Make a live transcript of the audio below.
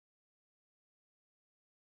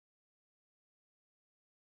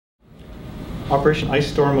Operation ICE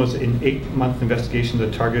Storm was an 8-month investigation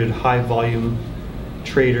that targeted high-volume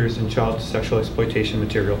traders in child sexual exploitation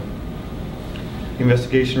material. The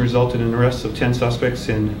investigation resulted in arrests of 10 suspects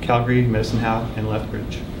in Calgary, Medicine Hat, and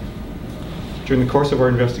Lethbridge. During the course of our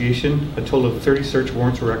investigation, a total of 30 search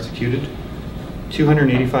warrants were executed.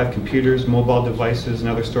 285 computers, mobile devices, and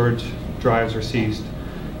other storage drives were seized,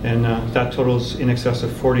 and that totals in excess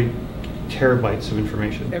of 40 terabytes of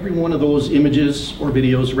information. Every one of those images or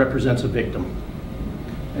videos represents a victim.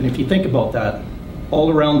 And if you think about that, all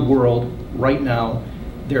around the world right now,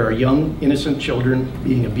 there are young, innocent children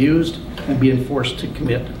being abused and being forced to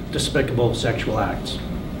commit despicable sexual acts.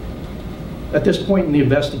 At this point in the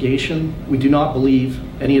investigation, we do not believe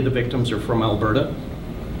any of the victims are from Alberta,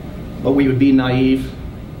 but we would be naive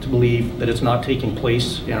to believe that it's not taking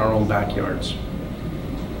place in our own backyards.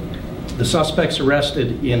 The suspects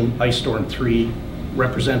arrested in ICE Storm 3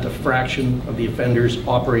 represent a fraction of the offenders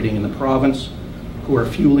operating in the province who are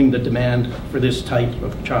fueling the demand for this type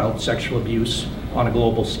of child sexual abuse on a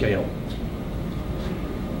global scale.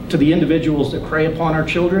 To the individuals that prey upon our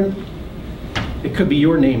children, it could be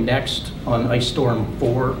your name next on ICE Storm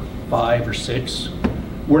 4, 5, or 6.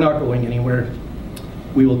 We're not going anywhere.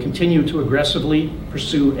 We will continue to aggressively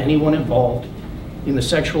pursue anyone involved in the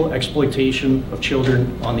sexual exploitation of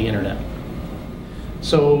children on the internet.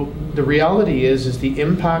 So the reality is the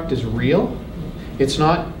impact is real. It's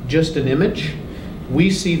not just an image. We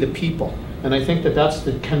see the people. And I think that that's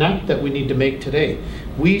the connect that we need to make today.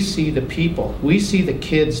 We see the people. We see the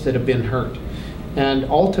kids that have been hurt. And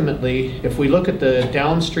ultimately, if we look at the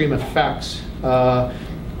downstream effects of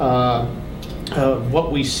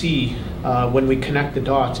what we see when we connect the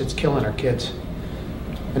dots, it's killing our kids.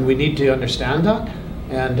 And we need to understand that.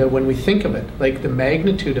 And when we think of it, like the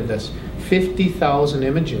magnitude of this, 50,000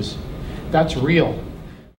 images, that's real.